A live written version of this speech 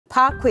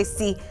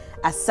Kwesi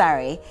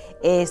Asare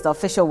is the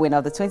official winner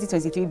of the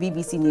 2023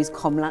 BBC News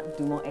Komla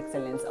Dumor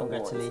Excellence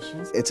Award.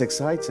 Congratulations. It's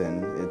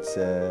exciting. It's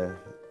a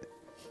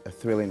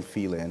thrilling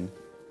feeling,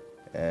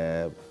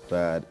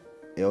 but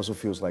it also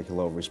feels like a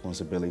lot of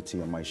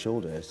responsibility on my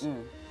shoulders.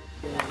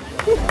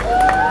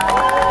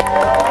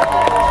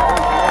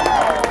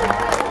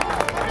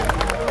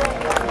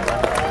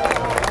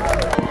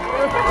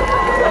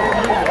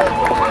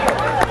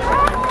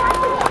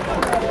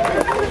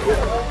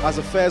 As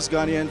the first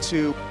Ghanaian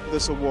to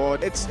this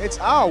award, it's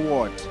our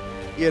award.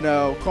 You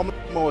know, Komla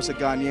was a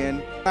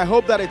Ghanaian. I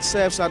hope that it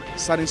serves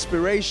as an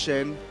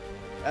inspiration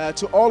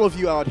to all of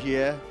you out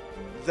here,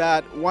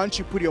 that once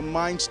you put your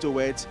minds to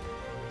it,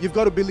 you've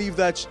got to believe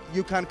that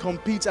you can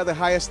compete at the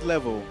highest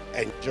level.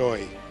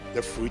 Enjoy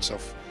the fruits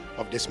of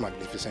this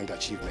magnificent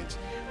achievement.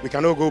 We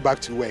can all go back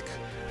to work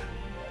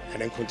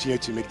and then continue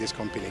to make this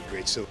company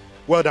great. So,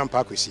 well done,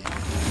 Kwesi.